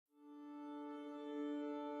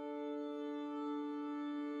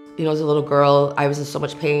As a little girl, I was in so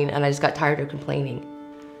much pain and I just got tired of complaining.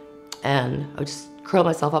 And I would just curl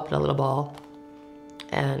myself up in a little ball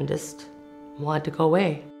and just wanted to go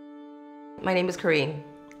away. My name is Corrine.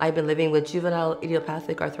 I've been living with juvenile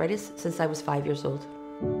idiopathic arthritis since I was 5 years old.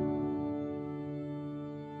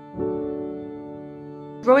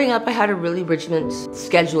 Growing up, I had a really regimented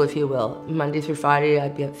schedule, if you will. Monday through Friday,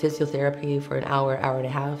 I'd be at physiotherapy for an hour, hour and a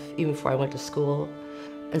half, even before I went to school.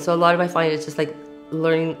 And so a lot of I find it's just like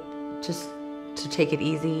learning just to take it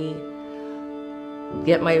easy,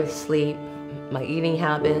 get my sleep, my eating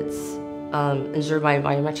habits, ensure my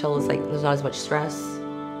environmental is like there's not as much stress.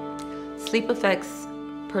 Sleep affects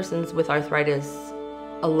persons with arthritis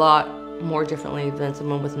a lot more differently than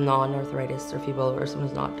someone with non-arthritis, or if you will, or someone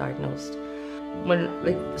who's not diagnosed.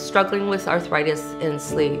 When struggling with arthritis and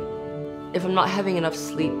sleep, if I'm not having enough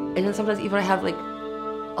sleep, and then sometimes even I have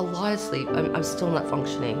a lot of sleep, I'm still not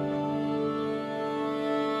functioning.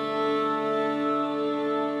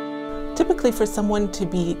 Typically, for someone to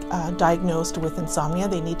be diagnosed with insomnia,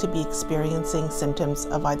 they need to be experiencing symptoms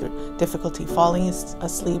of either difficulty falling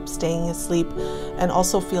asleep, staying asleep, and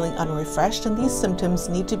also feeling unrefreshed. And these symptoms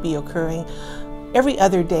need to be occurring every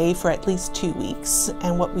other day for at least 2 weeks.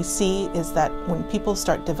 And what we see is that when people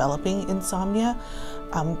start developing insomnia,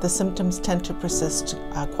 the symptoms tend to persist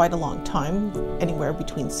quite a long time, anywhere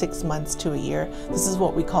between 6 months to a year. This is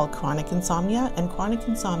what we call chronic insomnia, and chronic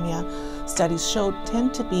insomnia, studies show,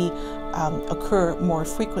 tend to occur more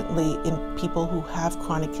frequently in people who have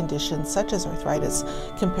chronic conditions such as arthritis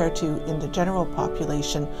compared to in the general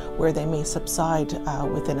population, where they may subside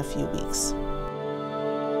within a few weeks.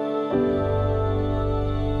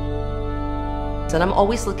 And I'm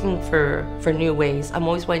always looking for new ways. I'm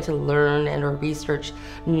always wanting to learn and or research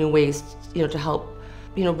new ways, to help,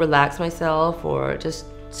 relax myself, or just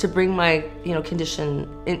to bring my, condition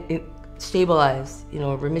stabilize,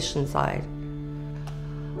 remission side.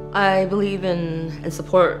 I believe in and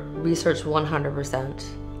support research 100%.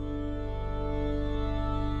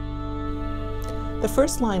 The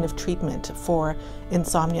first line of treatment for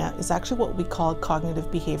insomnia is actually what we call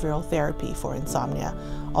cognitive behavioral therapy for insomnia,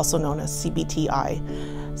 also known as CBTi.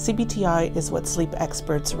 CBTi is what sleep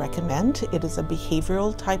experts recommend. It is a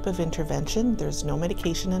behavioral type of intervention. There's no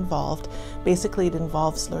medication involved. Basically, it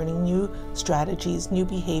involves learning new strategies, new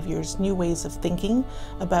behaviors, new ways of thinking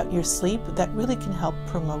about your sleep that really can help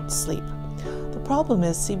promote sleep. The problem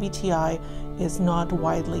is CBTi is not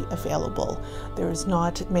widely available. There's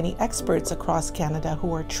not many experts across Canada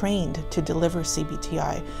who are trained to deliver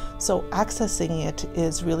CBTi, so accessing it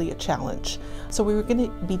is really a challenge. So we were going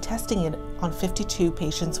to be testing it on 52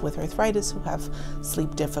 patients with arthritis who have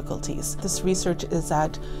sleep difficulties. This research is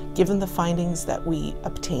that, given the findings that we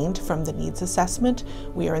obtained from the needs assessment,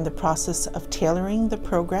 we are in the process of tailoring the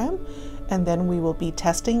program, and then we will be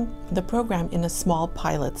testing the program in a small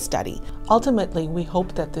pilot study. Ultimately, we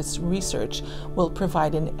hope that this research will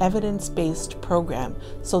provide an evidence-based program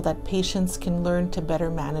so that patients can learn to better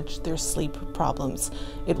manage their sleep problems.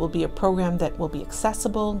 It will be a program that will be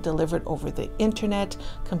accessible, delivered over the internet,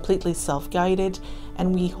 completely self-guided,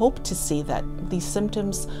 and we hope to see that these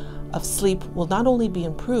symptoms of sleep will not only be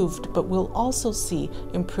improved, but we'll also see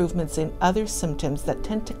improvements in other symptoms that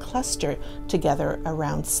tend to cluster together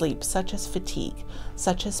around sleep, such as fatigue,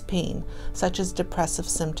 such as pain, such as depressive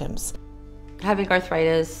symptoms. Having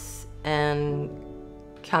arthritis and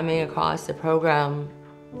coming across a program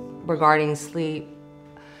regarding sleep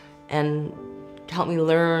and help me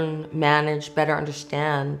learn, manage, better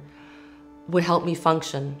understand would help me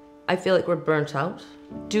function. I feel like we're burnt out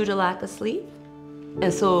due to lack of sleep.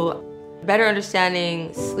 And so better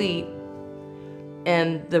understanding sleep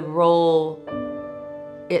and the role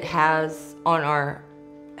it has on our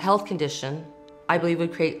health condition, I believe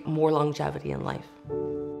would create more longevity in life.